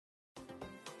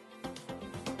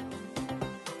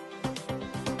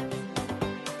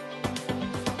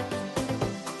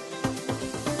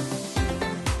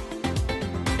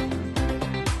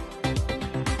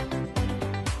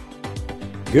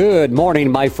Good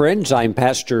morning, my friends. I'm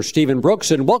Pastor Stephen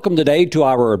Brooks, and welcome today to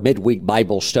our midweek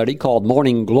Bible study called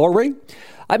Morning Glory.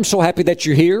 I'm so happy that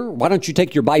you're here. Why don't you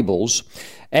take your Bibles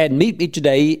and meet me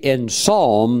today in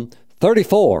Psalm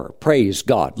 34. Praise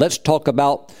God. Let's talk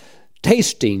about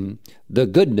tasting the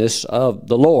goodness of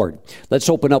the Lord. Let's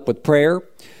open up with prayer.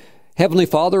 Heavenly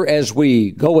Father, as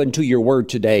we go into your word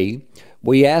today,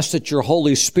 we ask that your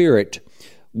Holy Spirit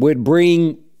would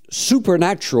bring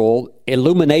supernatural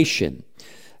illumination,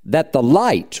 that the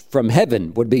light from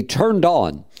heaven would be turned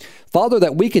on. Father,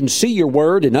 that we can see your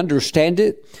word and understand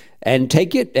it and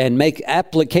take it and make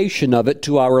application of it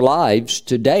to our lives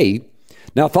today.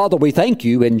 Now, Father, we thank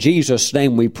you. In Jesus'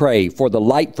 name we pray for the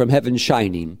light from heaven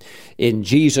shining. In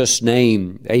Jesus'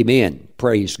 name, amen.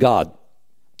 Praise God.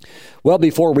 Well,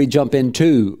 before we jump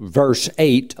into verse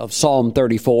 8 of Psalm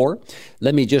 34,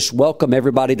 let me just welcome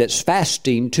everybody that's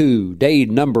fasting to day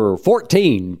number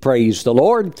 14, praise the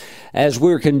Lord, as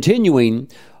we're continuing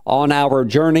on our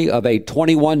journey of a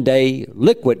 21-day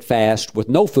liquid fast with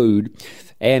no food,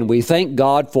 and we thank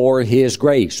God for His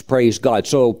grace, praise God.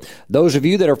 So those of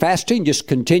you that are fasting, just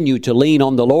continue to lean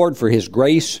on the Lord for His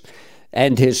grace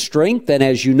and His strength, and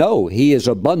as you know, He is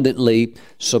abundantly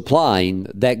supplying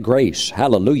that grace.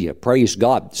 Hallelujah. Praise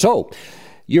God. So,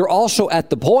 you're also at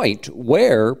the point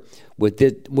where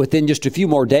within just a few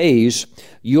more days,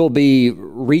 you'll be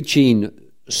reaching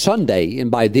Sunday,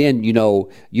 and by then, you know,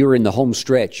 you're in the home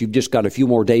stretch. You've just got a few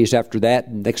more days after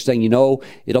that. Next thing you know,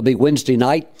 it'll be Wednesday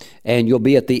night, and you'll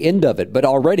be at the end of it. But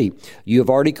already, you've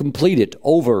already completed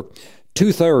over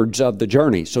 2/3 of the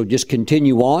journey. So just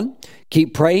continue on.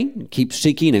 Keep praying, keep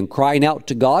seeking and crying out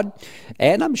to God.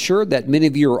 And I'm sure that many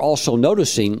of you are also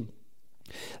noticing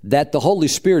that the Holy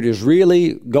Spirit is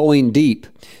really going deep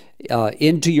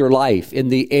into your life in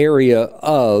the area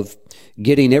of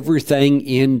getting everything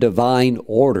in divine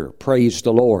order. Praise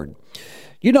the Lord.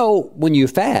 You know, when you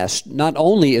fast, not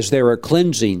only is there a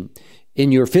cleansing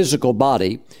in your physical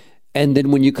body, and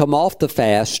then when you come off the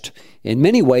fast, in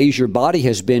many ways your body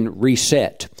has been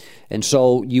reset. And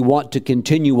so you want to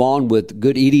continue on with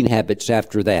good eating habits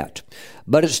after that.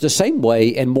 But it's the same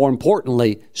way, and more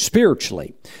importantly,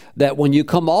 spiritually, that when you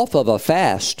come off of a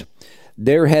fast,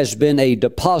 there has been a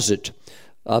deposit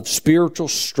of spiritual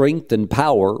strength and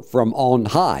power from on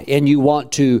high. And you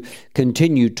want to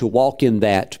continue to walk in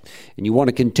that. And you want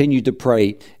to continue to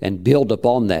pray and build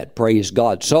upon that. Praise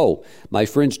God. So, my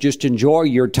friends, just enjoy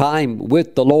your time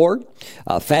with the Lord.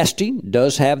 Fasting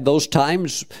does have those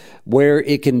times where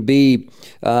it can be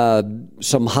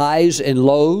some highs and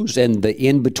lows and the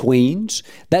in-betweens.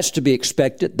 That's to be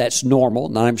expected. That's normal.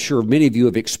 And I'm sure many of you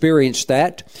have experienced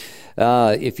that.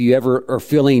 If you ever are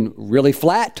feeling really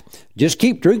flat, just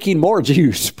keep drinking more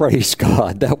juice. Praise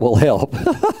God. That will help.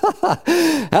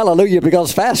 Hallelujah.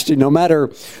 Because fasting, no matter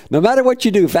what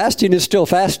you do, fasting is still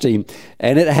fasting.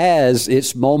 And it has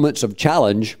its moments of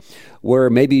challenge where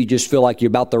maybe you just feel like you're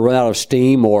about to run out of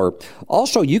steam, or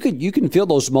also you can feel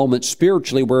those moments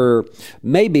spiritually where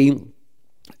maybe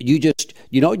you just,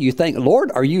 you think,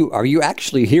 Lord, are you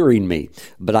actually hearing me?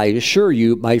 But I assure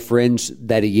you, my friends,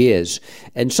 that He is.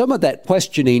 And some of that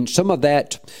questioning, some of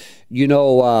that,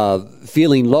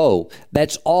 feeling low,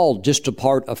 that's all just a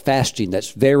part of fasting.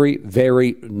 That's very,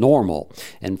 very normal.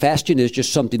 And fasting is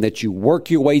just something that you work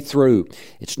your way through.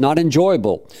 It's not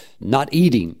enjoyable, not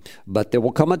eating, but there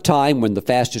will come a time when the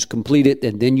fast is completed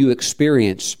and then you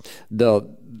experience the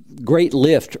great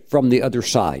lift from the other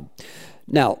side.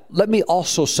 Now, let me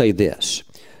also say this.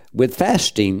 With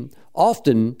fasting,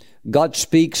 often God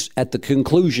speaks at the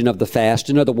conclusion of the fast.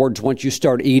 In other words, once you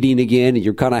start eating again and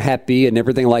you're kind of happy and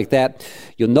everything like that,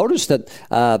 you'll notice that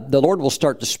the Lord will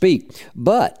start to speak.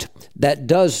 But that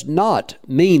does not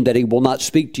mean that He will not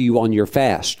speak to you on your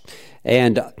fast.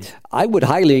 And I would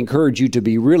highly encourage you to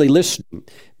be really listening,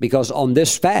 because on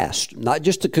this fast, not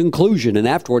just the conclusion and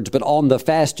afterwards, but on the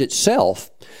fast itself,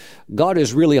 God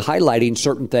is really highlighting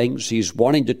certain things. He's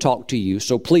wanting to talk to you.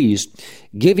 So please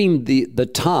give Him the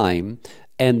time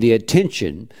and the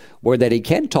attention where that He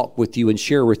can talk with you and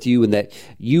share with you, and that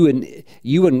you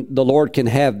and the Lord can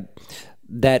have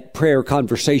that prayer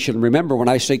conversation. Remember, when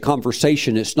I say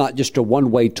conversation, it's not just a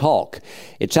one-way talk.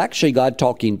 It's actually God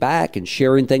talking back and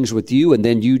sharing things with you, and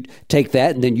then you take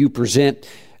that and then you present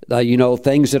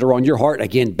things that are on your heart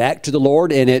again back to the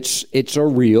Lord, and it's a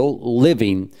real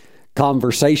living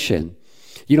conversation.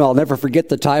 I'll never forget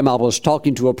the time I was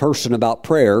talking to a person about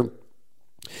prayer.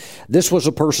 This was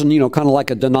a person, kind of like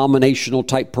a denominational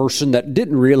type person that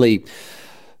didn't really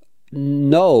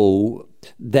know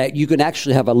that you can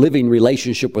actually have a living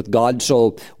relationship with God.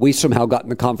 So we somehow got in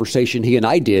the conversation, he and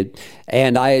I did,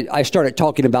 and I started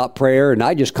talking about prayer, and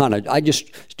I just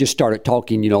started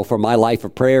talking, for my life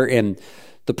of prayer, and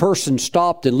the person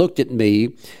stopped and looked at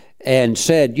me and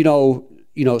said,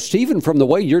 Stephen, from the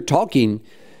way you're talking,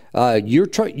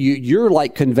 you're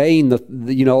like conveying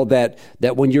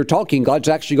that when you're talking, God's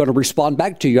actually going to respond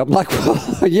back to you. I'm like,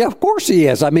 well, yeah, of course he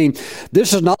is. I mean,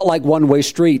 this is not like one-way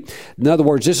street. In other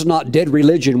words, this is not dead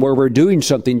religion where we're doing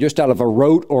something just out of a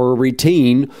rote or a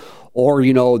routine, or,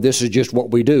 this is just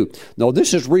what we do. No,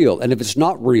 this is real. And if it's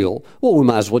not real, well, we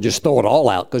might as well just throw it all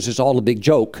out because it's all a big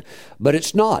joke. But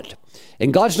it's not.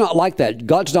 And God's not like that.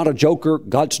 God's not a joker.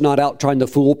 God's not out trying to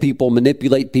fool people,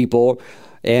 manipulate people.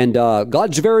 And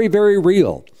God's very, very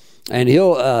real, and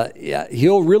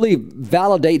He'll really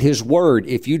validate His word.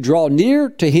 If you draw near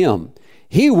to Him,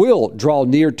 He will draw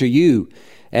near to you,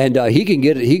 and He can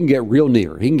get real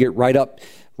near. He can get right up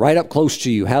close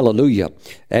to you. Hallelujah!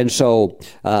 And so,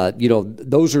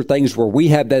 those are things where we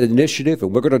have that initiative,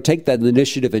 and we're going to take that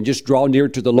initiative and just draw near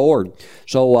to the Lord.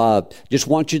 So, just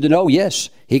want you to know,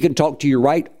 yes, He can talk to you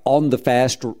right on the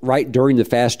fast, right during the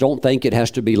fast. Don't think it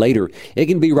has to be later. It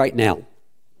can be right now.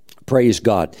 Praise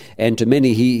God. And to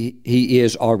many, he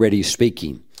is already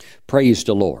speaking. Praise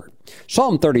the Lord.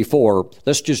 Psalm 34,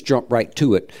 let's just jump right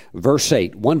to it. Verse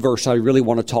 8, one verse I really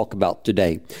want to talk about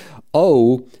today.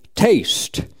 Oh,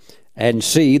 taste and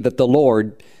see that the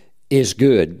Lord is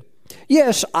good.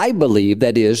 Yes, I believe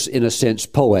that is, in a sense,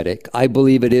 poetic. I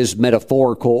believe it is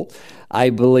metaphorical.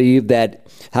 I believe that,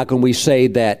 how can we say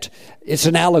that it's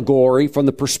an allegory from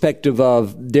the perspective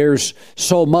of there's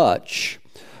so much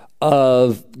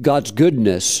of God's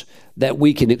goodness that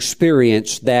we can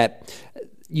experience that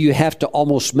you have to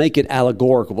almost make it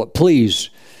allegorical. But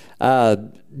please,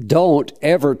 don't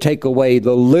ever take away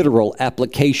the literal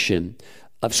application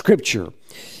of Scripture.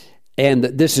 And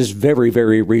this is very,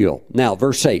 very real. Now,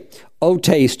 verse 8, oh,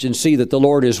 taste and see that the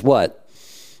Lord is what?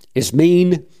 Is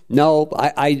mean? No,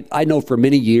 I know for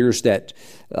many years that,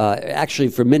 actually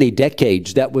for many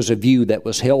decades, that was a view that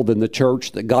was held in the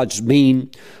church, that God's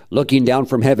mean, looking down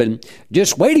from heaven,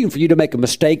 just waiting for you to make a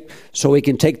mistake so He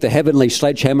can take the heavenly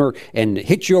sledgehammer and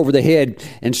hit you over the head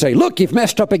and say, look, you've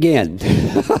messed up again.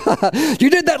 You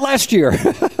did that last year.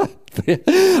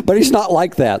 But He's not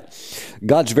like that.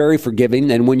 God's very forgiving,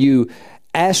 and when you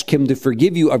ask Him to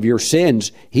forgive you of your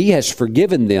sins, He has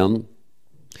forgiven them,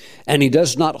 and He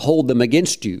does not hold them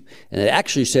against you. And it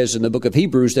actually says in the book of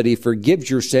Hebrews that He forgives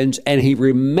your sins and He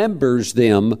remembers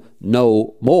them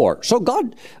no more. So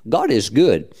God is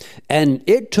good. And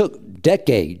it took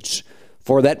decades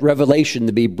for that revelation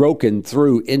to be broken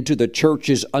through into the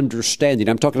church's understanding.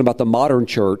 I'm talking about the modern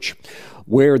church,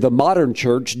 where the modern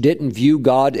church didn't view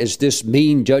God as this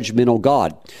mean, judgmental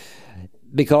God.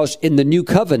 Because in the new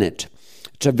covenant,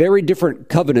 it's a very different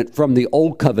covenant from the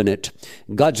old covenant.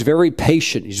 God's very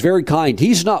patient. He's very kind.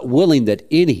 He's not willing that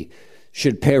any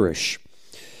should perish.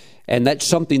 And that's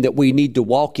something that we need to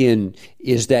walk in,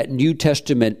 is that New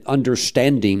Testament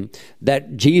understanding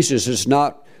that Jesus is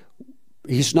not,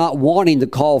 He's not wanting to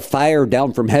call fire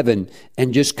down from heaven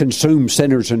and just consume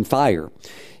sinners in fire.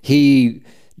 He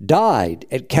died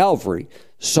at Calvary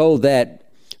so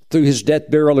that through His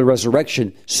death, burial, and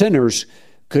resurrection, sinners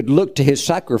could look to His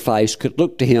sacrifice, could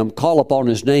look to Him, call upon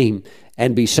His name,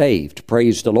 and be saved.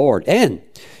 Praise the Lord. And,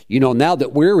 now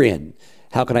that we're in,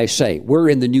 we're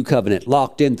in the new covenant,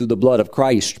 locked in through the blood of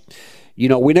Christ.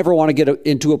 We never want to get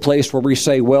into a place where we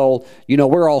say, well,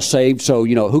 we're all saved, so,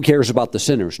 who cares about the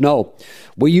sinners? No,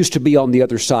 we used to be on the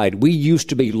other side. We used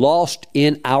to be lost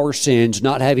in our sins,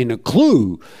 not having a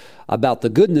clue about the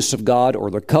goodness of God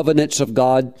or the covenants of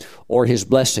God or His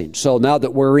blessings. So now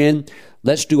that we're in,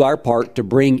 let's do our part to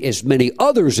bring as many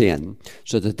others in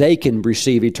so that they can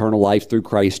receive eternal life through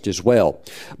Christ as well.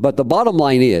 But the bottom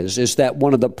line is that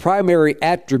one of the primary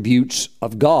attributes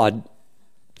of God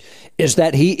is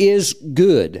that He is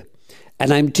good.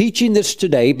 And I'm teaching this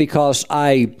today because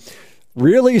I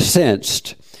really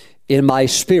sensed in my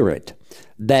spirit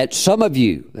that some of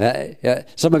you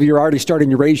are already starting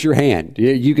to raise your hand.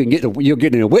 You'll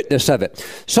get a witness of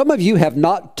it. Some of you have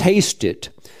not tasted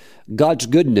God's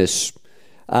goodness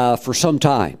for some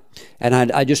time. And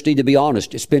I just need to be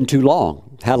honest. It's been too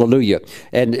long. Hallelujah.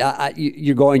 And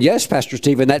you're going, yes, Pastor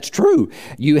Stephen, that's true.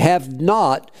 You have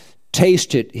not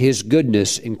tasted His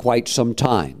goodness in quite some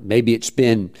time. Maybe it's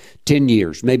been 10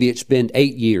 years. Maybe it's been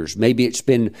 8 years. Maybe it's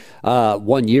been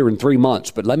 1 year and 3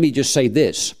 months. But let me just say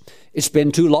this. It's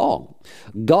been too long.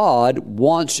 God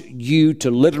wants you to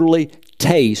literally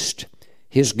taste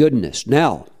His goodness.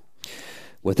 Now,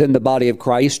 within the body of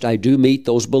Christ, I do meet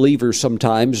those believers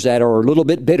sometimes that are a little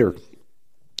bit bitter.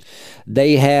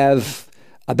 they have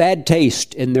a bad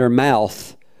taste in their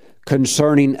mouth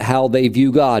concerning how they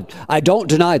view God. I don't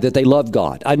deny that they love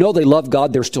God. I know they love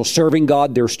God. They're still serving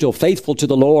God. They're still faithful to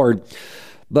the Lord,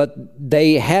 but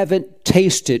they haven't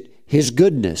tasted His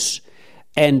goodness.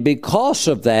 And because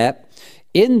of that,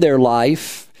 in their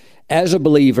life, as a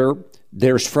believer,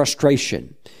 there's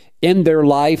frustration. In their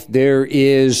life, there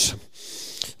is,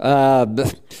 how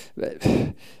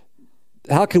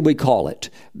can we call it?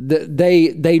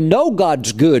 They know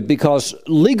God's good because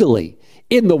legally,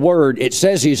 in the Word, it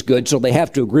says He's good, so they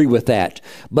have to agree with that.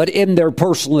 But in their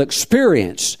personal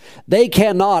experience, they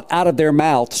cannot, out of their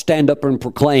mouth, stand up and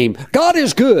proclaim, God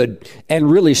is good,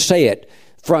 and really say it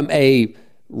from a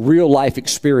real-life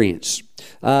experience.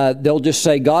 They'll just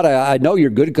say, God, I know you're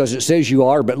good because it says you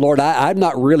are, but Lord, I'm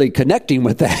not really connecting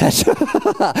with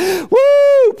that.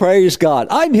 Woo! Praise God.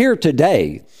 I'm here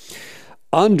today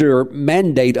under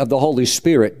mandate of the Holy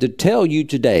Spirit to tell you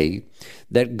today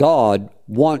that God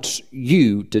wants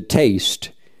you to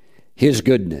taste His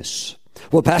goodness.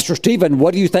 Well, Pastor Stephen,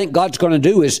 what do you think God's going to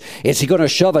do? Is He going to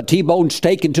shove a T-bone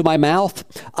steak into my mouth?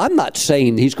 I'm not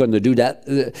saying He's going to do that,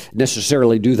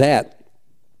 necessarily do that.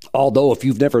 Although if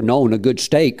you've never known a good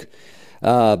steak,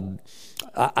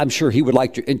 I'm sure He would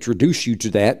like to introduce you to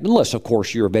that, unless, of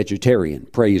course, you're a vegetarian.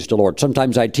 Praise the Lord.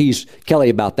 Sometimes I tease Kelly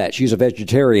about that. She's a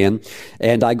vegetarian,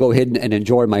 and I go ahead and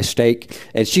enjoy my steak.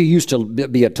 And she used to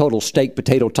be a total steak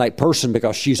potato type person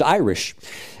because she's Irish,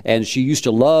 and she used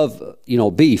to love,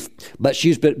 beef. But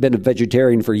she's been a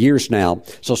vegetarian for years now.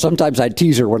 So sometimes I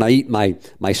tease her when I eat my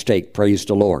steak. Praise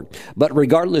the Lord. But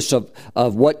regardless of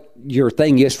what your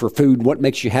thing is for food, what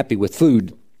makes you happy with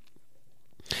food.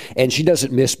 And she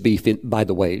doesn't miss beef, by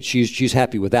the way. She's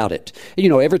happy without it.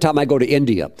 Every time I go to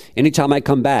India, anytime I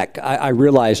come back, I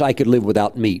realize I could live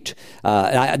without meat.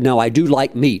 Now, I do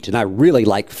like meat, and I really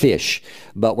like fish.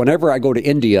 But whenever I go to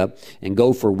India and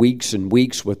go for weeks and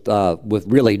weeks with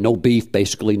really no beef,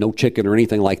 basically no chicken or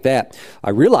anything like that, I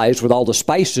realize with all the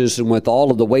spices and with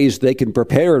all of the ways they can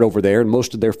prepare it over there, and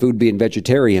most of their food being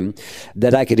vegetarian,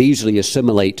 that I could easily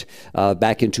assimilate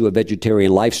back into a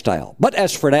vegetarian lifestyle. But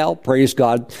as for now, praise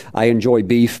God, I enjoy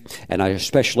beef, and I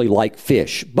especially like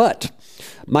fish. But,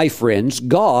 my friends,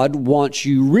 God wants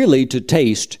you really to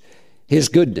taste His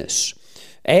goodness.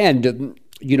 And,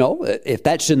 if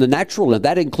that's in the natural, and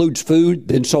that includes food,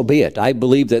 then so be it. I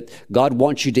believe that God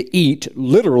wants you to eat,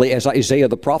 literally, as Isaiah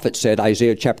the prophet said,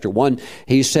 Isaiah chapter 1,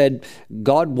 he said,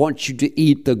 God wants you to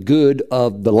eat the good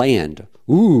of the land.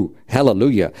 Ooh,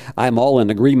 hallelujah. I'm all in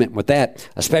agreement with that,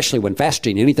 especially when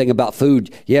fasting. Anything about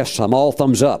food, yes, I'm all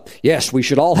thumbs up. Yes, we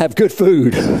should all have good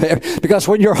food because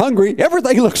when you're hungry,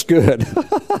 everything looks good.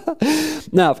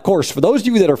 Now, of course, for those of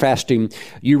you that are fasting,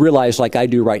 you realize like I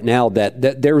do right now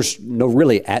that there's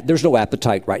no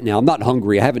appetite right now. I'm not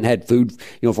hungry. I haven't had food,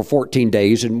 for 14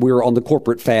 days, and we're on the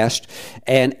corporate fast.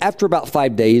 And after about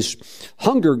 5 days,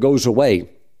 hunger goes away.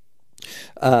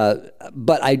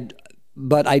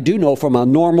 But I do know from a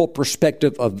normal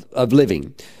perspective of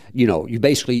living, you're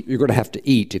going to have to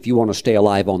eat if you want to stay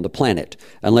alive on the planet,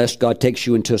 unless God takes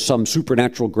you into some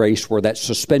supernatural grace where that's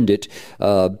suspended,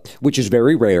 which is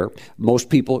very rare. Most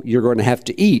people, you're going to have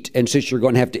to eat. And since you're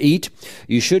going to have to eat,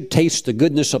 you should taste the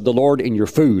goodness of the Lord in your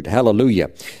food.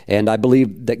 Hallelujah. And I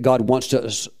believe that God wants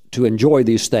us to enjoy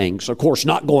these things. Of course,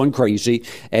 not going crazy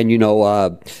and,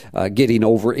 getting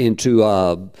over into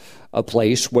a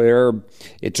place where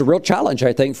it's a real challenge,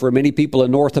 I think, for many people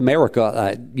in North America.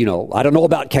 I don't know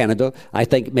about Canada. I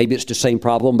think maybe it's the same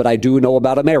problem, but I do know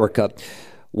about America,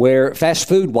 where fast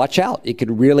food, watch out. It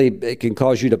can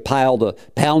cause you to pile the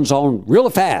pounds on real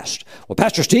fast. Well,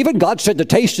 Pastor Stephen, God said to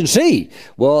taste and see.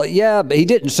 Well, yeah, but He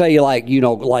didn't say like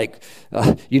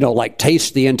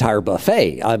taste the entire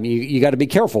buffet. I mean, you got to be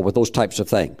careful with those types of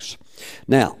things.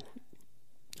 Now,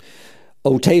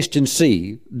 oh, taste and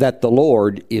see that the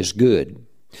Lord is good.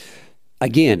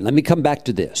 Again, let me come back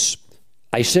to this.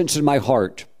 I sense in my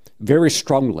heart very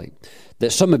strongly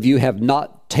that some of you have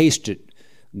not tasted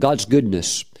God's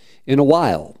goodness in a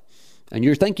while. And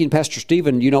you're thinking, Pastor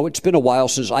Stephen, it's been a while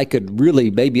since I could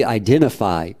really maybe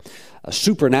identify a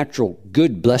supernatural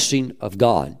good blessing of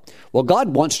God. Well,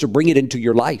 God wants to bring it into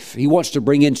your life. He wants to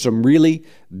bring in some really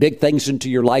big things into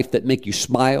your life that make you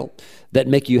smile, that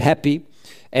make you happy.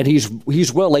 And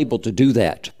he's well able to do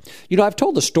that. I've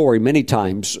told the story many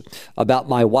times about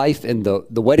my wife and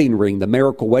the wedding ring, the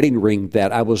miracle wedding ring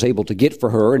that I was able to get for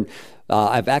her. And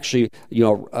I've actually,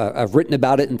 I've written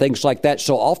about it and things like that.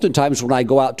 So oftentimes when I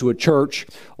go out to a church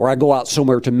or I go out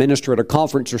somewhere to minister at a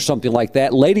conference or something like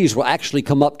that, ladies will actually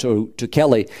come up to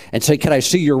Kelly and say, "Can I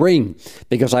see your ring?"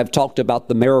 Because I've talked about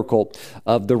the miracle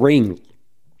of the ring.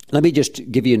 Let me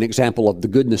just give you an example of the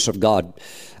goodness of God.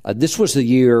 This was the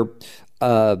year,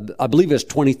 I believe it was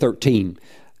 2013,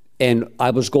 and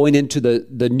I was going into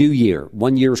the new year.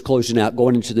 1 year is closing out,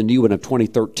 going into the new one of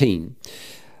 2013.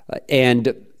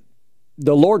 And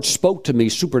the Lord spoke to me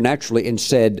supernaturally and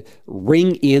said,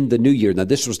 ring in the new year. Now,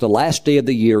 this was the last day of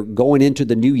the year, going into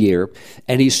the new year,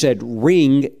 and he said,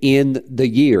 ring in the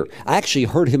year. I actually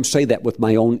heard him say that with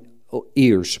my own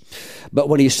ears. But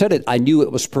when he said it, I knew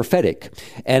it was prophetic.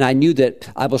 And I knew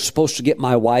that I was supposed to get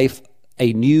my wife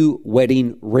a new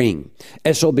wedding ring.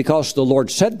 And so because the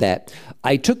Lord said that,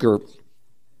 I took her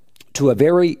to a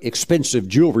very expensive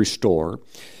jewelry store,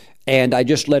 and I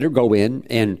just let her go in,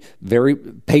 and very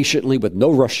patiently, with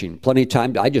no rushing, plenty of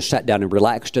time, I just sat down and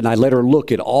relaxed, and I let her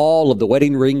look at all of the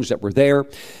wedding rings that were there.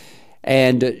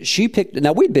 And she picked,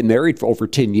 now we'd been married for over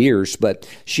 10 years, but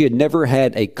she had never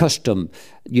had a custom,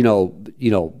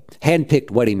 hand-picked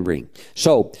wedding ring.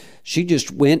 So she just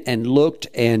went and looked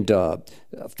and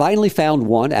finally found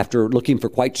one after looking for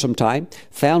quite some time,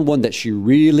 found one that she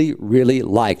really, really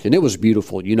liked. And it was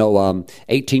beautiful,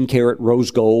 18 karat rose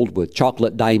gold with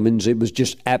chocolate diamonds. It was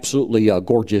just absolutely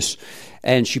gorgeous.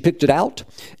 And she picked it out,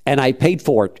 and I paid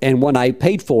for it. And when I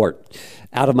paid for it,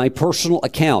 out of my personal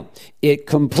account, it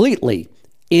completely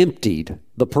emptied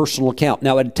the personal account.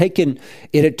 Now, it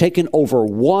had taken over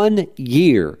 1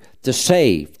 year to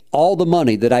save all the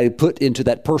money that I had put into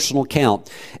that personal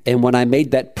account. And when I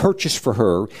made that purchase for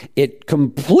her, it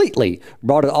completely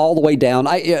brought it all the way down.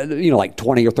 Like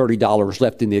 $20 or $30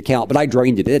 left in the account, but I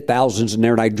drained it. It had thousands in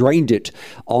there, and I drained it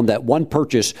on that one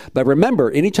purchase. But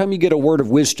remember, anytime you get a word of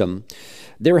wisdom,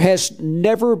 there has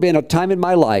never been a time in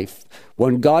my life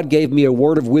when God gave me a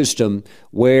word of wisdom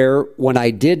where when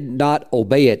I did not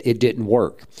obey it, it didn't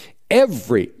work.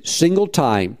 Every single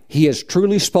time he has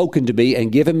truly spoken to me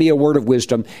and given me a word of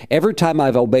wisdom, every time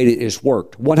I've obeyed it, it's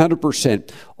worked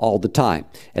 100% all the time.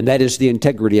 And that is the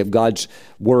integrity of God's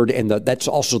word, and that's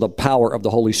also the power of the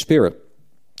Holy Spirit.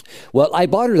 Well, I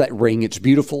bought her that ring. It's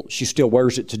beautiful. She still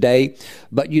wears it today.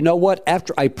 But you know what?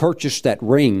 After I purchased that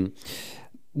ring,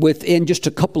 within just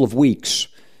a couple of weeks,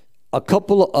 a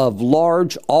couple of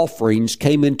large offerings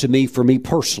came into me for me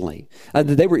personally. And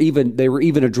they were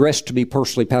even addressed to me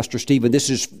personally, Pastor Stephen. This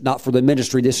is not for the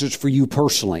ministry. This is for you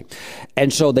personally.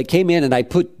 And so they came in, and I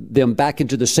put them back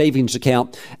into the savings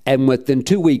account. And within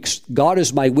 2 weeks, God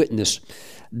is my witness,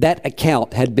 that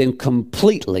account had been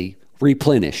completely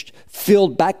replenished,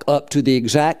 filled back up to the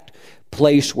exact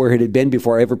place where it had been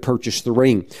before I ever purchased the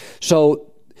ring. So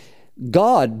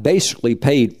God basically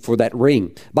paid for that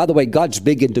ring. By the way, God's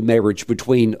big into marriage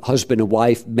between husband and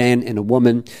wife, man and a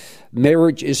woman.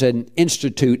 Marriage is an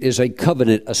institute, is a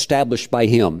covenant established by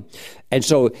Him. And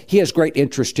so He has great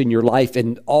interest in your life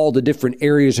and all the different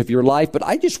areas of your life. But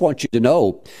I just want you to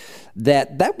know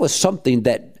that was something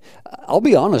that, I'll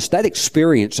be honest, that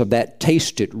experience of that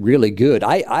tasted really good.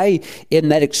 I in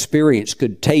that experience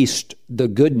could taste the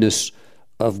goodness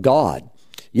of God.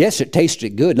 Yes, it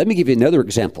tasted good. Let me give you another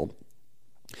example.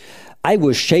 I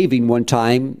was shaving one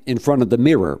time in front of the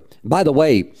mirror. By the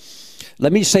way,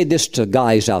 let me say this to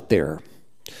guys out there.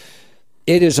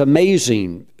 It is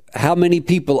amazing how many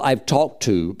people I've talked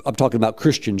to, I'm talking about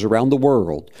Christians around the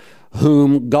world,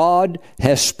 whom God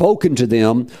has spoken to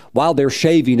them while they're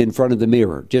shaving in front of the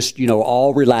mirror. Just,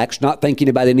 all relaxed, not thinking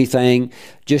about anything,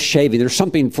 just shaving. There's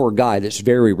something for a guy that's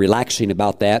very relaxing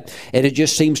about that. And it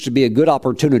just seems to be a good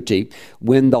opportunity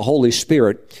when the Holy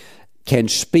Spirit can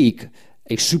speak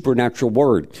a supernatural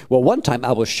word. Well, one time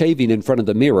I was shaving in front of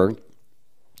the mirror,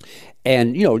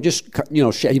 and,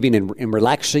 shaving and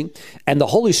relaxing. And the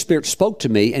Holy Spirit spoke to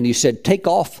me, and He said, take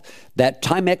off that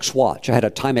Timex watch. I had a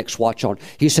Timex watch on.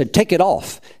 He said, take it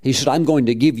off. He said, I'm going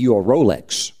to give you a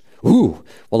Rolex. Ooh,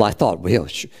 well, I thought, well,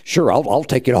 sure, I'll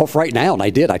take it off right now. And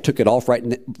I did. I took it off right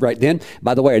then.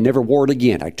 By the way, I never wore it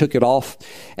again. I took it off,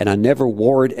 and I never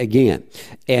wore it again.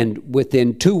 And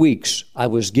within 2 weeks, I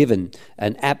was given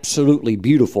an absolutely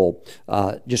beautiful,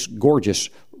 just gorgeous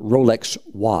Rolex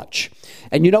watch.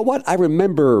 And you know what? I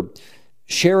remember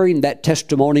sharing that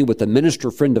testimony with a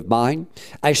minister friend of mine.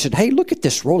 I said, hey, look at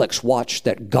this Rolex watch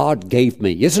that God gave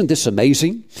me. Isn't this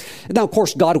amazing? And now, of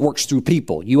course, God works through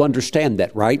people. You understand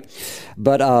that, right?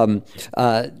 But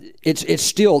it's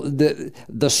still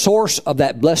the source of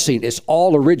that blessing is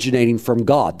all originating from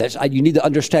God. You need to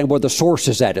understand where the source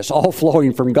is at. It's all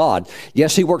flowing from God.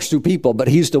 Yes, He works through people, but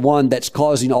He's the one that's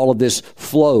causing all of this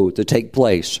flow to take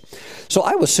place. So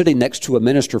I was sitting next to a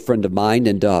minister friend of mine,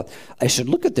 and I said,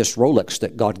 look at this Rolex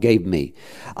that God gave me.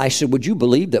 I said, would you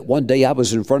believe that one day I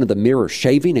was in front of the mirror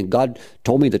shaving, and God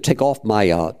told me to take off my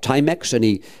Timex, and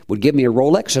He would give me a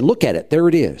Rolex, and look at it, there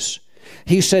it is.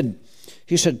 He said,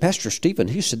 He said, Pastor Stephen,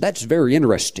 he said, that's very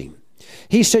interesting.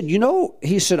 He said,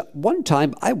 he said, one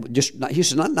time,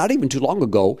 not even too long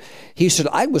ago, he said,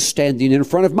 I was standing in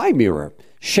front of my mirror,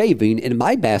 shaving in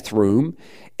my bathroom,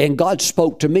 and God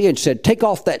spoke to me and said, take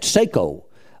off that Seiko.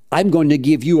 I'm going to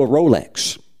give you a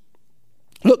Rolex.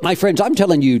 Look, my friends, I'm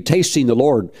telling you, tasting the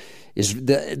Lord is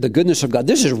the goodness of God.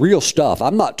 This is real stuff.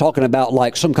 I'm not talking about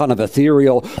like some kind of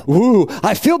ethereal, ooh,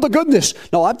 I feel the goodness.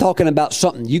 No, I'm talking about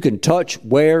something you can touch,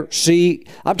 wear, see.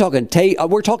 I'm talking,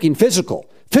 we're talking physical,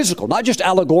 not just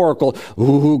allegorical,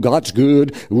 ooh, God's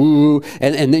good, ooh,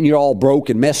 and then you're all broke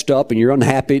and messed up and you're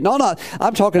unhappy. No,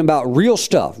 I'm talking about real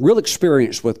stuff, real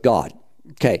experience with God.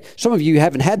 Okay, some of you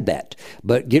haven't had that,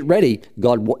 but get ready.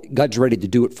 God's ready to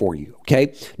do it for you,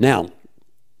 okay? Now,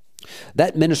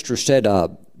 that minister said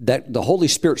that the Holy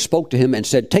Spirit spoke to him and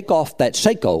said, take off that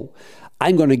Seiko.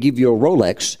 I'm going to give you a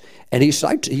Rolex. And he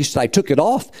said, I took it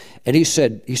off. And he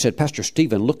said, Pastor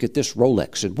Stephen, look at this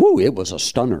Rolex. And whoo, it was a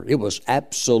stunner. It was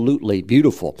absolutely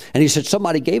beautiful. And he said,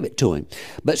 somebody gave it to him.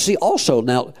 But see, also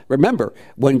now, remember,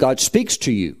 when God speaks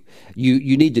to you,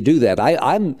 you need to do that.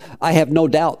 I have no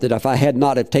doubt that if I had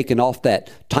not have taken off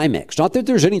that Timex, not that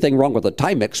there's anything wrong with the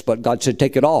Timex, but God said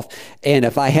take it off. And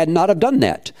if I had not have done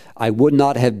that, I would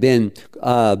not have been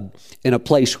in a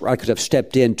place where I could have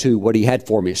stepped into what he had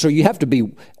for me. So you have to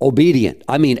be obedient.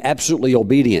 I mean, absolutely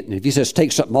obedient. And if he says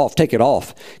take something off, take it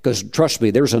off. Because trust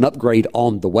me, there's an upgrade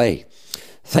on the way.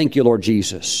 Thank you, Lord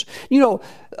Jesus.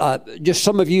 Just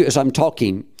some of you, as I'm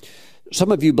talking,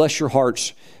 some of you, bless your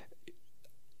hearts,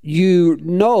 you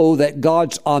know that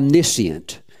God's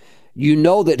omniscient. You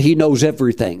know that he knows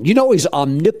everything. You know he's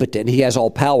omnipotent. He has all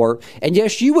power. And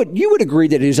yes, you would agree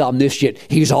that he's omniscient.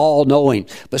 He's all knowing.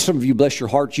 But some of you, bless your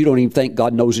hearts, you don't even think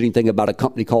God knows anything about a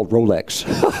company called Rolex.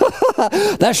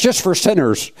 That's just for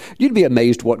sinners. You'd be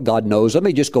amazed what God knows. Let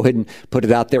me just go ahead and put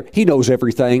it out there. He knows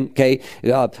everything, okay?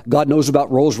 God knows about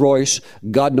Rolls-Royce.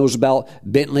 God knows about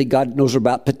Bentley. God knows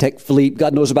about Patek Philippe.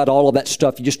 God knows about all of that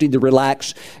stuff. You just need to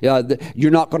relax.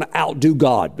 You're not going to outdo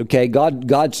God, okay?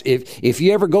 God's if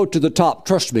you ever go to the top,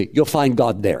 trust me, you'll find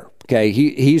God there. Okay,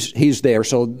 he's there.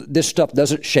 So this stuff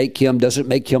doesn't shake him, doesn't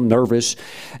make him nervous.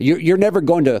 You're never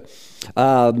going to,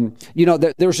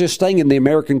 there's this thing in the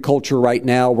American culture right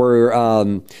now where,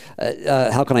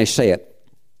 how can I say it?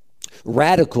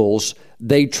 Radicals,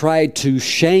 they try to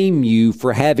shame you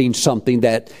for having something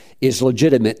that is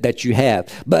legitimate that you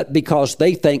have. But because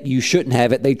they think you shouldn't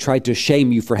have it, they try to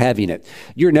shame you for having it.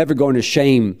 You're never going to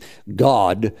shame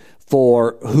God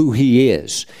for who he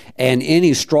is. And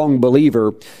any strong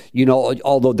believer,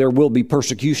 although there will be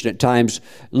persecution at times,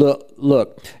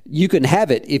 look, you can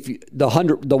have it if the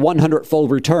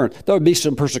 100-fold return. There will be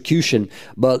some persecution,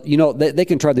 but they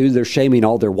can try to do their shaming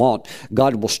all they want.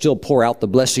 God will still pour out the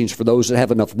blessings for those that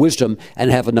have enough wisdom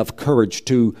and have enough courage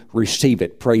to receive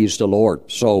it. Praise the Lord.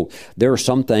 So there are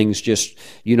some things just,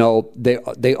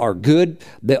 they are good.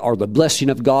 They are the blessing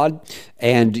of God.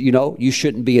 And, you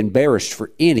shouldn't be embarrassed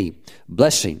for any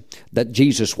blessing that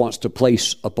Jesus wants to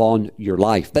place upon your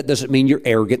life. That doesn't mean you're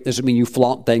arrogant, doesn't mean you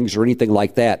flaunt things or anything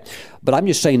like that. But I'm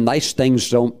just saying nice things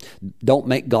don't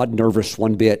make God nervous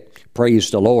one bit. Praise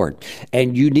the Lord.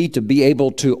 And you need to be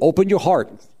able to open your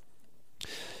heart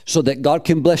so that God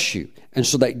can bless you and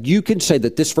so that you can say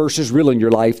that this verse is real in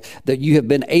your life, that you have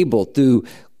been able through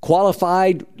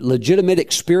qualified, legitimate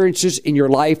experiences in your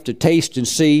life to taste and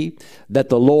see that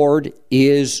the Lord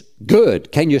is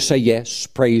good. Can you say yes?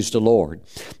 Praise the Lord.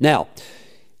 Now,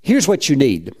 here's what you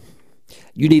need.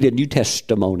 You need a new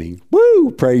testimony. Woo!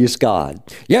 Praise God.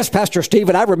 Yes, Pastor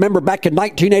Stephen, I remember back in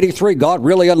 1983, God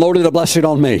really unloaded a blessing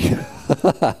on me.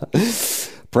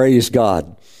 Praise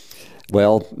God.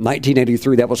 Well,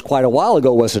 1983, that was quite a while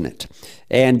ago, wasn't it?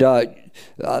 And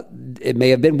it may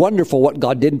have been wonderful what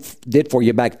God did for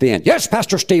you back then. Yes,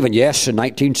 Pastor Stephen, yes, in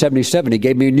 1977, he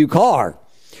gave me a new car.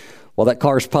 Well, that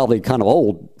car is probably kind of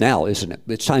old now, isn't it?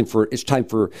 It's time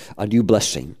for a new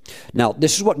blessing. Now,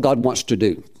 this is what God wants to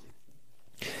do.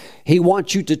 He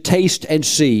wants you to taste and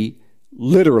see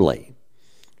literally,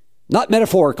 not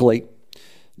metaphorically,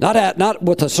 not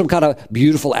with some kind of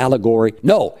beautiful allegory.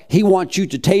 No, he wants you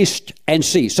to taste and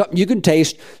see. Something you can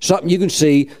taste, something you can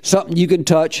see, something you can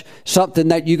touch, something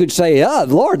that you can say,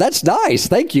 Lord, that's nice,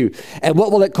 thank you. And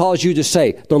what will it cause you to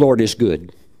say? The Lord is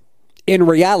good. In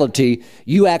reality,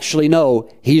 you actually know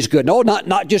he's good. No,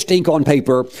 not just ink on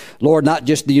paper. Lord, not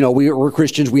just, we're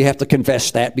Christians, we have to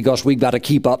confess that because we've got to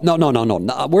keep up. No.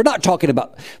 We're not talking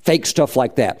about fake stuff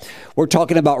like that. We're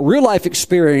talking about real life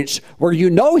experience where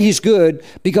you know he's good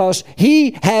because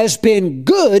he has been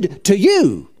good to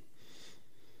you.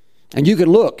 And you can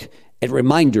look and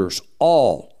reminders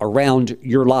all around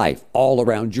your life, all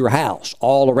around your house,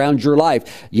 all around your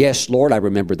life. Yes, Lord, I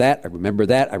remember that. I remember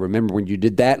that. I remember when you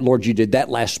did that. Lord, you did that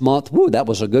last month. Woo, that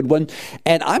was a good one.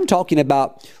 And I'm talking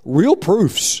about real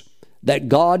proofs that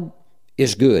God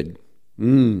is good.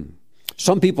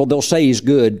 Some people, they'll say he's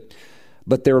good,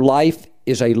 but their life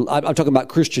is I'm talking about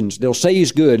Christians. They'll say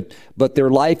he's good, but their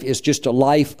life is just a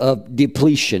life of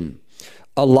depletion,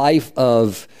 a life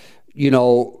of,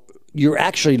 you're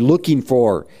actually looking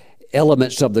for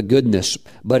elements of the goodness,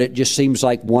 but it just seems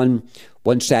like one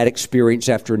sad experience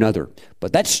after another.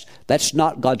 But that's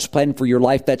not God's plan for your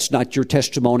life. That's not your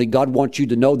testimony. God wants you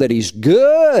to know that he's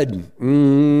good.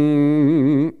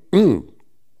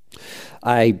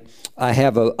 I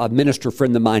have a minister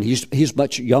friend of mine. He's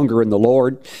much younger in the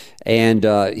Lord, and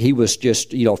he was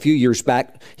just, a few years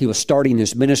back, he was starting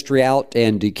his ministry out,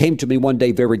 and he came to me one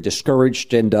day very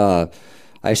discouraged, and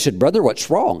I said, "Brother, what's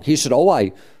wrong?" He said, "Oh,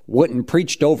 I went and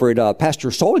preached over at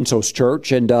Pastor So-and-so's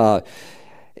church, and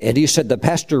he said, the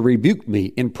pastor rebuked me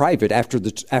in private after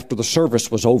the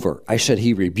service was over." I said,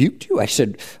 "He rebuked you?" I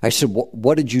said,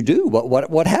 "What did you do?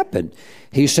 What happened?"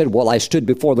 He said, "Well, I stood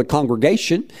before the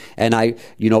congregation, and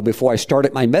before I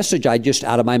started my message, I just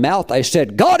out of my mouth, I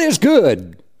said, 'God is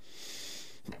good.'"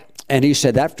 And he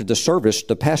said, after the service,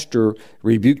 the pastor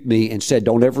rebuked me and said,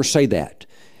 "Don't ever say that."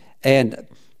 And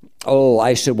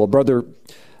I said, "Well, brother,"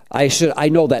 I said, "I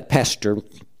know that pastor."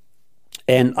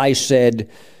 And I said,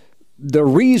 the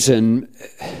reason,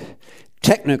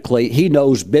 technically, he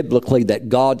knows biblically that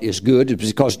God is good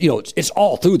is because, it's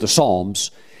all through the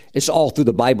Psalms. It's all through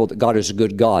the Bible that God is a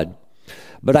good God.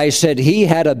 But I said he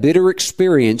had a bitter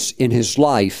experience in his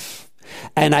life.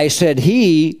 And I said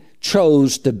he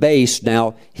chose to base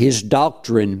now his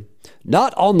doctrine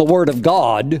not on the Word of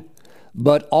God,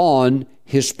 but on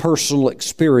his personal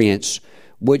experience,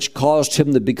 which caused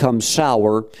him to become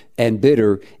sour and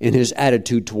bitter in his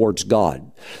attitude towards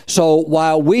God. So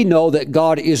while we know that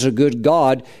God is a good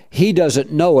God, he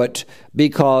doesn't know it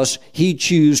because he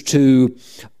chose to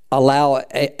allow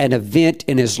an event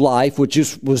in his life, which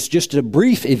was just a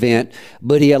brief event,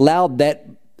 but he allowed that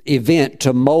event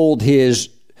to mold his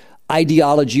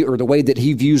ideology or the way that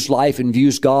he views life and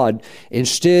views God,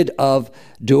 instead of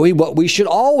doing what we should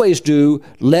always do: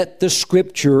 let the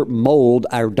Scripture mold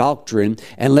our doctrine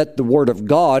and let the Word of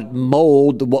God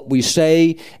mold what we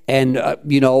say, and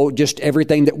just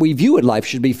everything that we view in life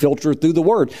should be filtered through the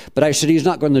Word. But I said he's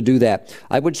not going to do that.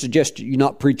 I would suggest you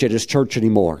not preach at his church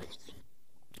anymore,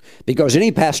 because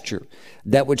any pastor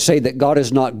that would say that God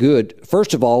is not good,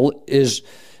 first of all, is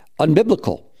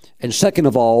unbiblical. And second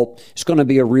of all, it's going to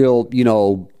be a real, you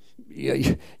don't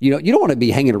want to be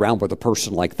hanging around with a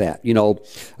person like that.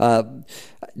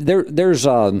 There's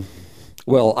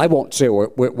well, I won't say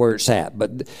where it's at,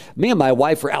 but me and my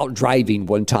wife were out driving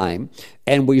one time,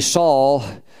 and we saw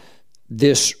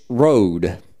this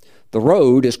road. The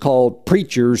road is called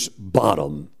Preacher's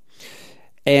Bottom.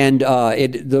 And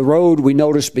the road, we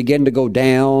noticed, began to go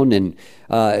down, and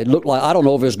it looked like, I don't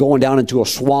know if it was going down into a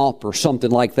swamp or something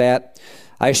like that.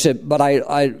 I said, but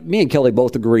me and Kelly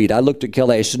both agreed. I looked at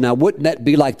Kelly, I said, now wouldn't that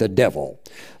be like the devil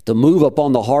to move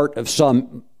upon the heart of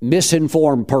some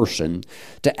misinformed person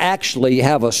to actually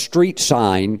have a street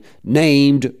sign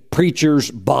named Preacher's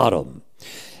Bottom?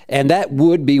 And that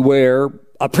would be where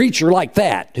a preacher like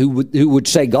that, who would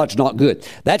say God's not good,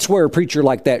 that's where a preacher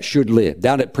like that should live,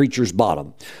 down at Preacher's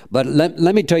Bottom. But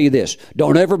let me tell you this: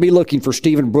 don't ever be looking for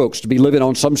Stephen Brooks to be living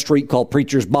on some street called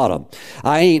Preacher's Bottom.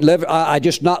 I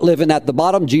just not living at the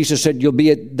bottom. Jesus said you'll be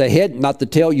at the head, not the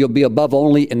tail. You'll be above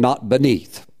only and not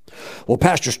beneath. Well,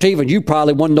 Pastor Stephen, you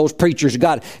probably one of those preachers who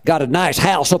got a nice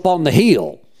house up on the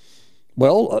hill.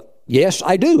 Well, yes,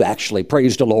 I do, actually.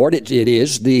 Praise the Lord. It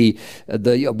is the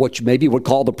what you maybe would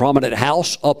call the prominent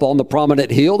house up on the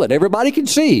prominent hill that everybody can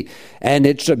see. And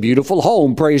it's a beautiful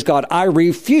home. Praise God. I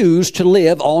refuse to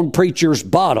live on Preacher's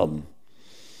Bottom.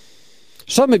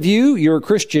 Some of you're a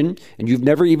Christian, and you've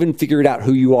never even figured out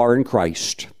who you are in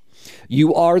Christ.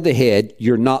 You are the head,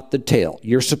 you're not the tail.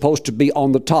 You're supposed to be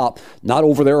on the top, not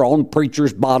over there on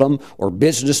Preacher's Bottom or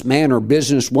businessman or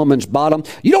businesswoman's bottom.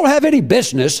 You don't have any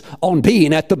business on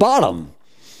being at the bottom.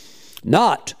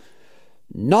 Not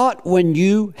when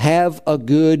you have a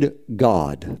good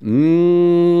God. And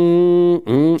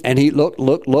he,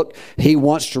 look, he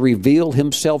wants to reveal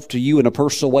himself to you in a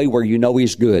personal way where you know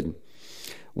he's good.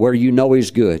 Where you know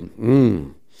he's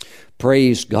good.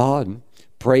 Praise God.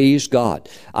 Praise God.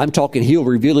 I'm talking he'll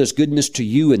reveal his goodness to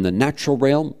you in the natural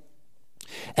realm.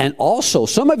 And also,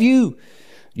 some of you've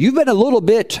been a little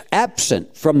bit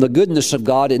absent from the goodness of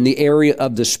God in the area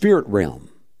of the spirit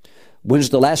realm. When's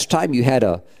the last time you had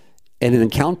an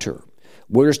encounter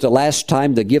Where's the last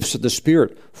time the gifts of the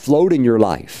Spirit flowed in your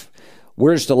life?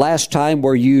 Where's the last time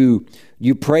where you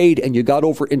prayed and you got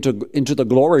over into the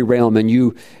glory realm, and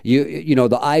you know,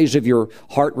 the eyes of your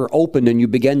heart were opened and you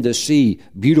began to see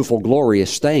beautiful,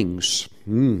 glorious things?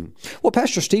 Well,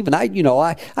 Pastor Stephen, I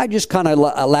just kind of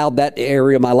allowed that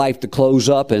area of my life to close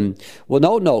up. And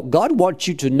well, no, God wants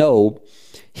you to know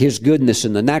His goodness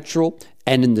in the natural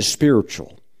and in the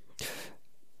spiritual.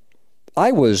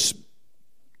 I was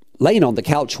laying on the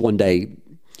couch one day.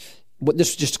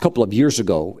 This was just a couple of years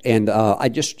ago, and I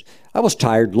was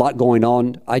tired, a lot going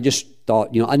on. I just thought,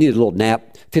 I needed a little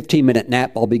nap, 15-minute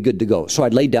nap, I'll be good to go. So I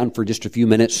laid down for just a few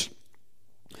minutes,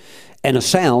 and a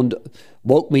sound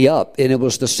woke me up, and it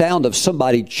was the sound of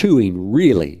somebody chewing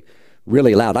really,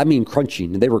 really loud. I mean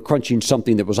crunching. They were crunching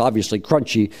something that was obviously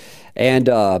crunchy, and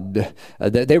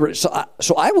they were. So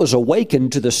I was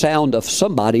awakened to the sound of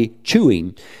somebody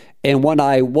chewing. And when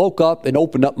I woke up and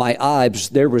opened up my eyes,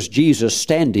 there was Jesus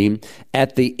standing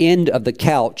at the end of the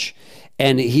couch,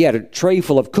 and he had a tray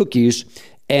full of cookies,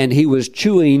 and he was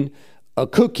chewing a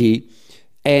cookie,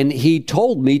 and he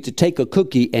told me to take a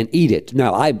cookie and eat it.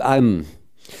 Now, I'm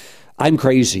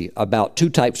crazy about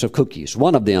two types of cookies.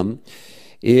 One of them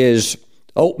is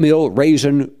oatmeal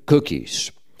raisin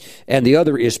cookies, and the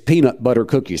other is peanut butter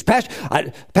cookies.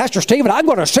 Pastor Stephen, I'm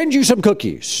going to send you some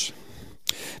cookies.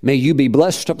 May you be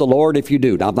blessed of the Lord if you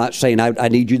do. Now, I'm not saying I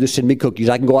need you to send me cookies.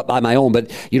 I can go out by my own, but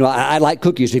I like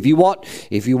cookies. If you want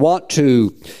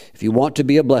to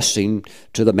be a blessing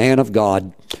to the man of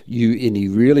God,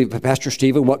 you really, Pastor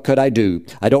Stephen, what could I do?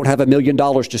 I don't have $1 million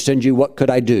to send you. What could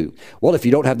I do? Well, if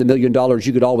you don't have the $1 million,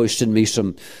 you could always send me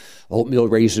some oatmeal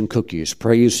raisin cookies.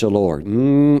 Praise the Lord.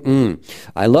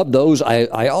 I love those.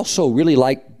 I also really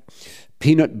like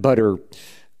peanut butter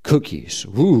cookies.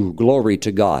 Ooh, glory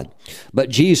to God. But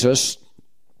Jesus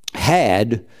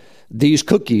had these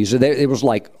cookies, and it was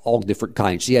like all different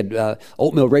kinds. He had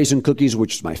oatmeal raisin cookies,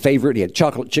 which is my favorite. He had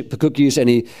chocolate chip cookies, and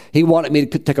he wanted me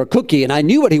to take a cookie, and I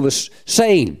knew what he was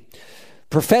saying.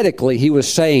 Prophetically, he was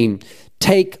saying,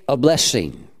 take a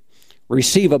blessing,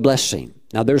 receive a blessing.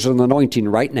 Now, there's an anointing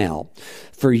right now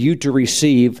for you to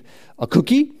receive a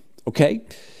cookie, okay?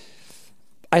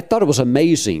 I thought it was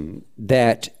amazing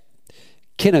that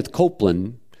Kenneth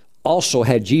Copeland also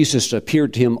had Jesus appear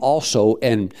to him also,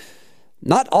 and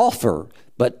not offer,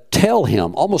 but tell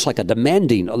him, almost like a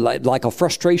demanding, like a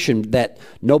frustration that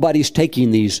nobody's taking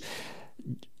these.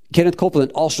 Kenneth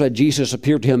Copeland also had Jesus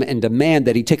appear to him and demand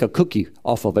that he take a cookie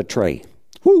off of a tray.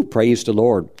 Whoo, praise the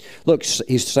Lord. Look,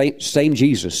 he's same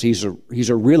Jesus. He's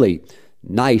a really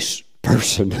nice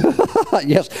person.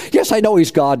 Yes, I know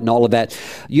he's God and all of that.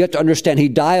 You have to understand, he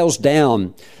dials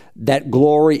down that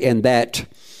glory and that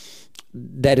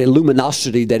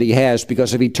illuminosity that he has,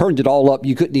 because if he turned it all up,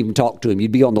 you couldn't even talk to him.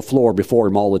 You'd be on the floor before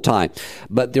him all the time.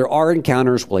 But there are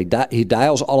encounters where he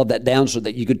dials all of that down so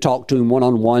that you could talk to him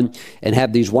one-on-one and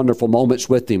have these wonderful moments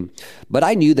with him. But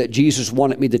I knew that Jesus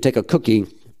wanted me to take a cookie,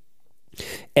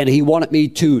 and he wanted me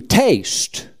to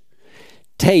taste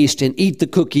and eat the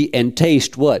cookie and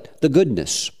taste what? The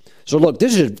goodness. So look,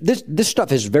 this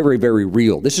stuff is very, very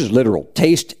real. This is literal.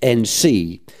 Taste and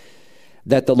see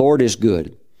that the Lord is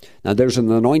good. Now, there's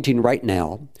an anointing right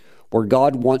now where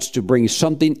God wants to bring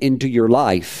something into your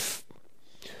life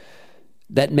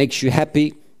that makes you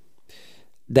happy,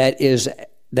 that is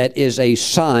a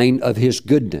sign of His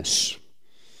goodness.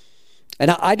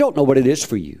 And I don't know what it is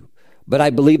for you, but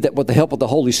I believe that with the help of the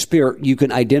Holy Spirit, you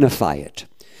can identify it.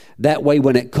 That way,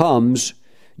 when it comes,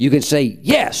 you can say,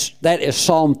 yes, that is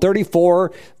Psalm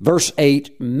 34, verse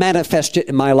 8, manifested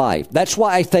in my life. That's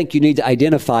why I think you need to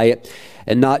identify it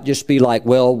and not just be like,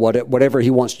 well, whatever he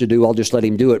wants to do, I'll just let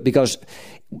him do it. Because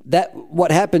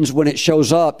what happens when it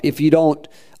shows up, if you don't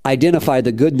identify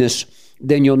the goodness,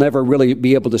 then you'll never really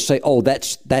be able to say, oh,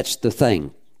 that's the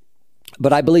thing.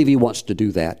 But I believe he wants to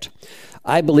do that.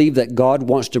 I believe that God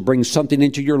wants to bring something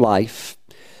into your life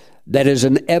that is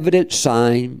an evident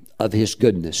sign of his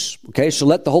goodness. Okay, so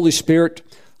let the Holy Spirit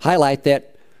highlight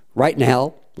that right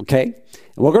now, okay? And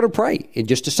we're going to pray in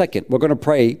just a second. We're going to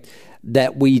pray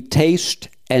that we taste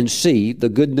and see the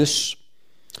goodness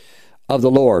of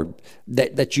the Lord,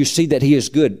 that you see that he is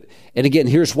good. And again,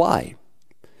 here's why.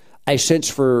 I sense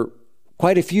for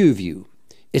quite a few of you,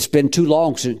 it's been too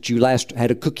long since you last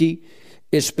had a cookie.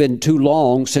 It's been too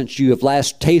long since you have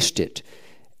last tasted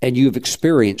and you have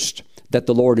experienced that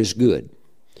the Lord is good.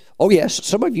 Oh yes,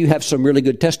 some of you have some really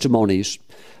good testimonies,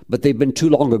 but they've been too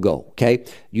long ago, okay?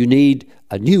 You need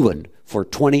a new one for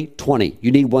 2020.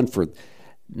 You need one for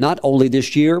not only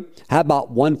this year, how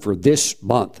about one for this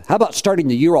month? How about starting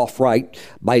the year off right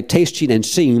by tasting and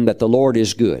seeing that the Lord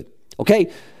is good? Okay,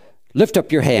 Lift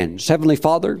up your hands. Heavenly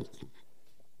Father,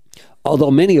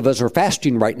 although many of us are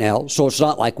fasting right now, so it's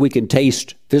not like we can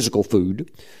taste physical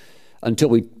food until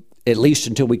we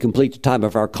complete the time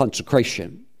of our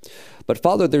consecration. But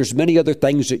Father, there's many other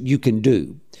things that you can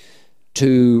do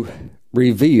to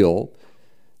reveal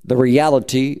the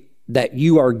reality that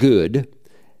you are good,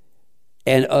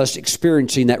 and us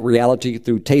experiencing that reality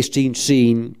through tasting,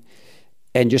 seeing,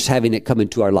 and just having it come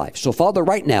into our life. So Father,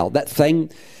 right now, that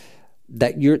thing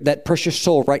that precious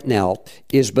soul right now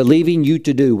is believing you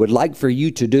to do, would like for you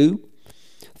to do,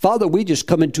 Father, we just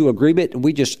come into agreement and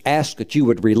we just ask that you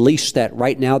would release that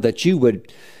right now, that you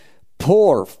would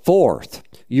pour forth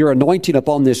your anointing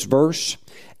upon this verse,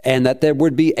 and that there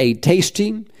would be a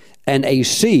tasting and a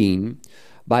seeing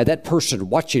by that person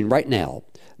watching right now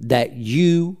that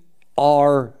you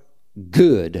are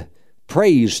good.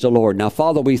 Praise the Lord. Now,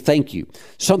 Father, we thank you.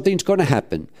 Something's going to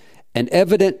happen. An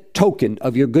evident token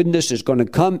of your goodness is going to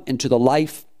come into the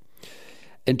life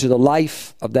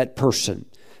of that person.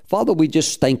 Father, we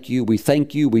just thank you. We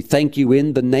thank you. We thank you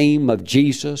in the name of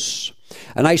Jesus.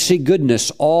 And I see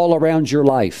goodness all around your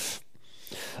life.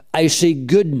 I see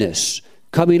goodness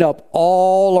coming up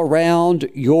all around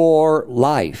your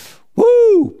life.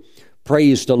 Woo!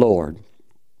 Praise the Lord.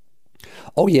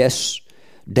 Oh, yes.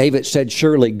 David said,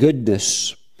 surely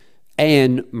goodness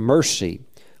and mercy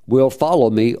will follow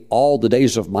me all the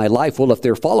days of my life. Well, if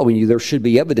they're following you, there should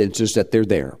be evidences that they're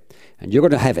there. And you're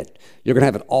going to have it. You're going to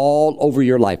have it all over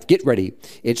your life. Get ready.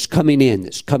 It's coming in.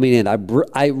 It's coming in.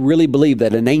 I really believe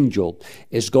that an angel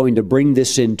is going to bring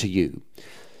this into you.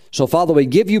 So, Father, we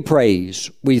give you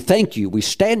praise. We thank you. We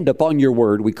stand upon your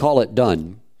word. We call it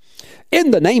done.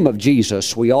 In the name of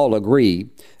Jesus, we all agree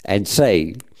and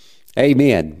say,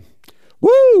 amen.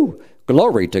 Woo!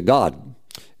 Glory to God.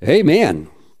 Amen.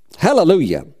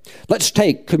 Hallelujah. Let's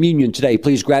take communion today.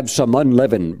 Please grab some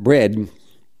unleavened bread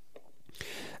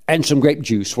and some grape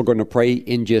juice. We're going to pray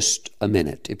in just a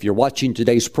minute. If you're watching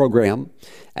today's program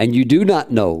and you do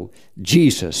not know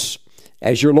Jesus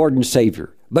as your Lord and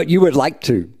Savior, but you would like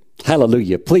to,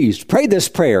 hallelujah, please pray this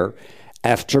prayer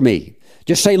after me.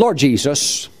 Just say, Lord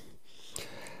Jesus,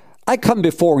 I come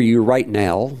before you right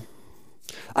now.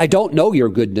 I don't know your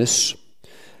goodness.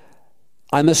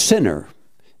 I'm a sinner,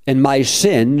 and my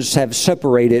sins have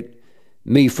separated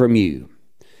me from you.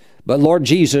 But Lord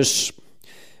Jesus,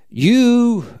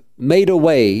 you made a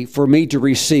way for me to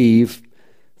receive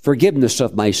forgiveness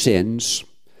of my sins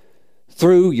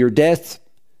through your death,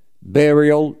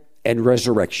 burial, and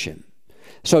resurrection.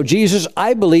 So Jesus,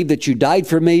 I believe that you died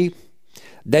for me,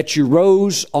 that you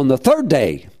rose on the third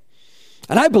day,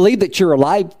 and I believe that you're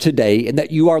alive today and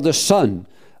that you are the Son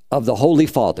of the Holy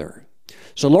Father.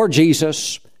 So Lord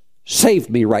Jesus, save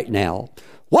me right now.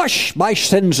 Wash my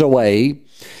sins away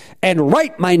and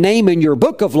write my name in your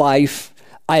book of life.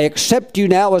 I accept you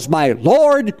now as my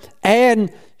Lord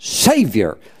and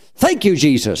Savior. Thank you,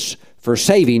 Jesus, for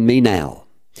saving me now.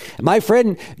 And my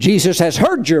friend, Jesus has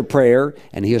heard your prayer,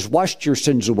 and he has washed your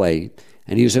sins away,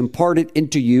 and he has imparted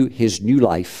into you his new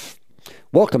life.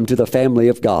 Welcome to the family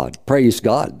of God. Praise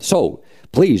God. So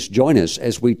please join us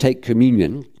as we take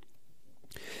communion.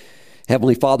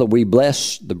 Heavenly Father, we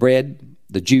bless the bread,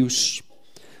 the juice.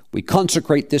 We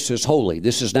consecrate this as holy.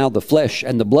 This is now the flesh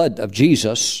and the blood of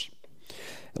Jesus.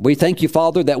 We thank you,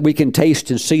 Father, that we can taste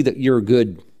and see that you're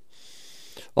good.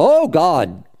 Oh,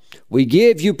 God, we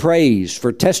give you praise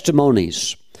for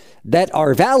testimonies that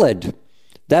are valid,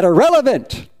 that are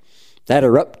relevant, that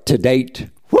are up to date.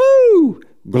 Woo!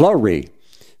 Glory,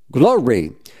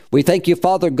 glory. We thank you,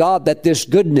 Father God, that this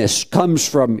goodness comes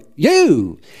from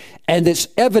you, and it's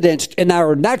evidenced in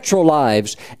our natural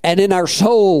lives and in our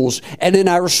souls and in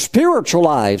our spiritual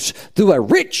lives through a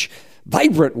rich,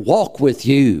 vibrant walk with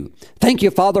you. Thank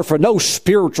you, Father, for no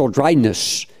spiritual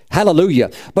dryness.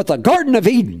 Hallelujah. But the Garden of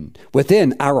Eden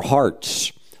within our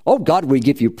hearts. Oh, God, we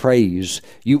give you praise.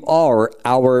 You are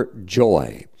our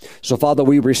joy. So, Father,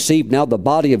 we receive now the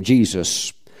body of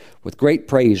Jesus with great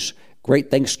praise,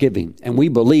 great thanksgiving, and we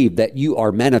believe that you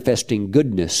are manifesting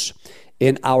goodness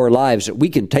in our lives that we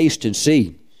can taste and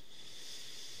see.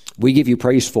 We give you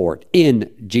praise for it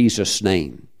in Jesus'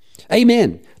 name.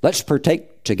 Amen. Let's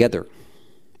partake together.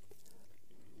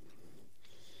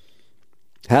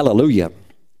 Hallelujah.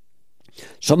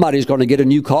 Somebody's going to get a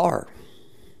new car.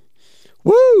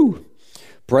 Woo!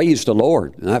 Praise the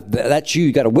Lord. That's you.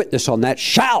 You got a witness on that.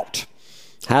 Shout.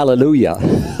 Hallelujah.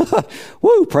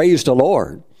 Woo! Praise the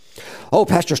Lord. Oh,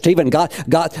 Pastor Stephen, God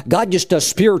just does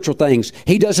spiritual things.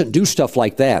 He doesn't do stuff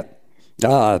like that.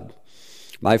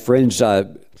 My friends,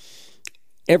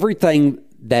 everything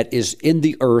that is in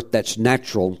the earth that's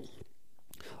natural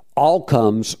all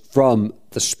comes from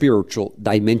the spiritual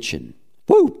dimension.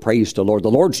 Woo! Praise the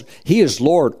Lord. He is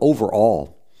Lord over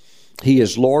all. He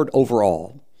is Lord over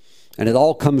all. And it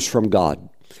all comes from God.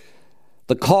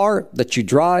 The car that you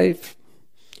drive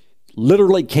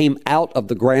literally came out of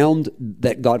the ground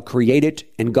that God created,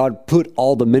 and God put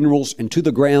all the minerals into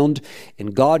the ground,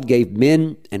 and God gave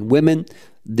men and women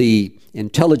the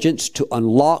intelligence to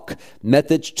unlock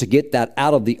methods to get that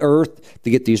out of the earth, to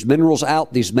get these minerals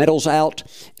out, these metals out,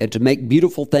 and to make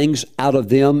beautiful things out of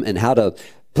them, and how to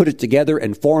put it together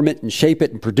and form it and shape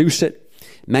it and produce it,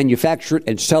 manufacture it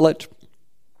and sell it.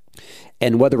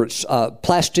 And whether it's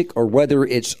plastic or whether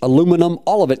it's aluminum,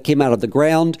 all of it came out of the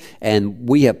ground, and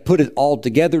we have put it all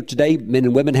together today. Men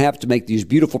and women have to make these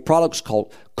beautiful products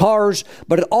called cars,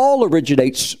 but it all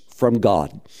originates from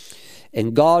God.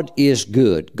 And God is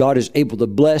good. God is able to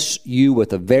bless you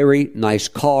with a very nice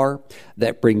car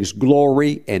that brings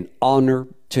glory and honor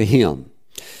to Him.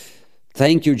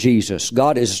 Thank you, Jesus.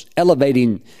 God is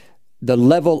elevating the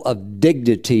level of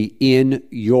dignity in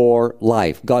your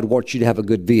life. God wants you to have a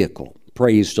good vehicle.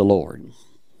 Praise the Lord.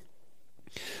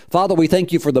 Father, we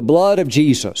thank you for the blood of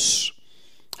Jesus.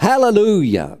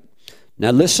 Hallelujah.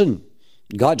 Now listen,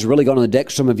 God's really going to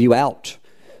deck some of you out.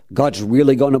 God's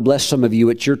really going to bless some of you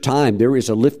at your time. There is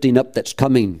a lifting up that's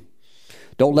coming.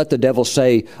 Don't let the devil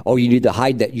say, oh, you need to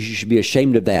hide that. You should be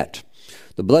ashamed of that.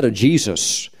 The blood of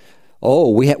Jesus.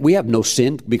 Oh, we have no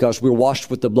sin because we're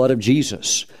washed with the blood of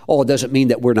Jesus. Oh, it doesn't mean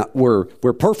that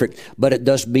we're perfect, but it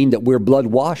does mean that we're blood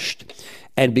washed.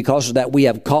 And because of that, we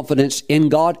have confidence in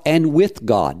God and with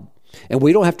God. And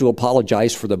we don't have to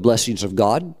apologize for the blessings of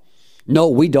God. No,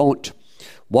 we don't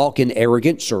walk in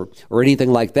arrogance or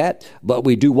anything like that, but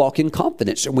we do walk in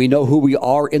confidence, and we know who we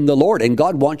are in the Lord, and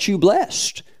God wants you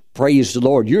blessed. Praise the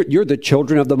Lord. You're the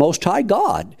children of the Most High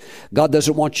God. God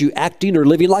doesn't want you acting or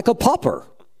living like a pauper.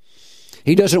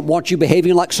 He doesn't want you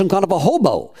behaving like some kind of a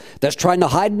hobo that's trying to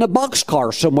hide in a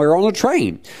boxcar somewhere on a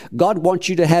train. God wants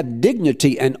you to have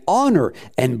dignity and honor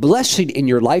and blessing in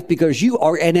your life because you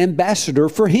are an ambassador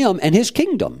for Him and His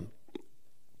kingdom.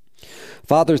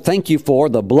 Father, thank you for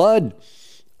the blood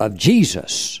of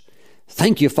Jesus.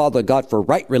 Thank you, Father God, for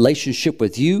right relationship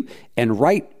with you and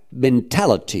right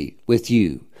mentality with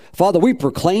you. Father, we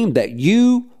proclaim that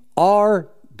you are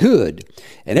good,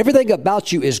 and everything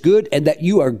about you is good, and that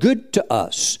you are good to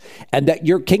us, and that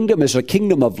your kingdom is a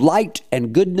kingdom of light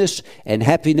and goodness and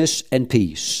happiness and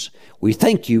peace. We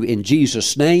thank you in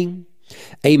Jesus' name.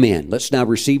 Amen. Let's now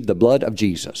receive the blood of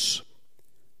Jesus.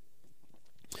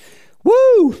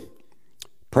 Woo!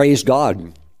 Praise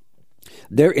God.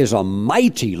 There is a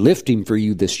mighty lifting for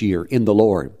you this year in the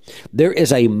Lord. There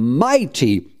is a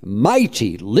mighty,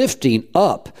 mighty lifting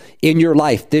up in your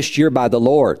life this year by the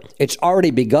Lord. It's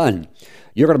already begun.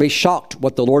 You're going to be shocked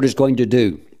what the Lord is going to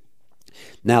do.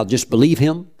 Now just believe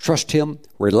Him, trust Him,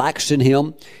 relax in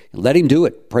Him, and let Him do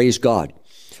it. Praise God.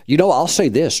 You know, I'll say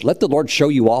this, let the Lord show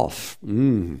you off.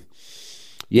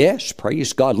 Yes,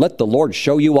 praise God. Let the Lord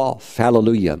show you off.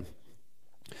 Hallelujah.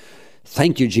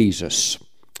 Thank you, Jesus.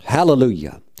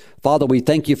 Hallelujah. Father, we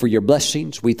thank you for your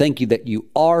blessings. We thank you that you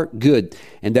are good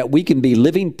and that we can be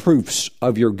living proofs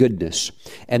of your goodness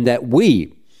and that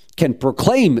we can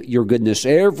proclaim your goodness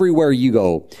everywhere you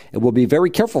go. And we'll be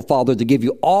very careful, Father, to give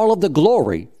you all of the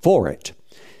glory for it.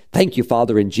 Thank you,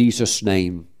 Father, in Jesus'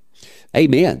 name.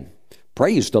 Amen.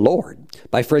 Praise the Lord.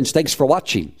 My friends, thanks for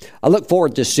watching. I look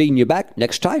forward to seeing you back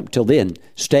next time. Till then,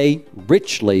 stay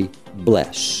richly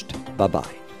blessed.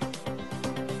 Bye-bye.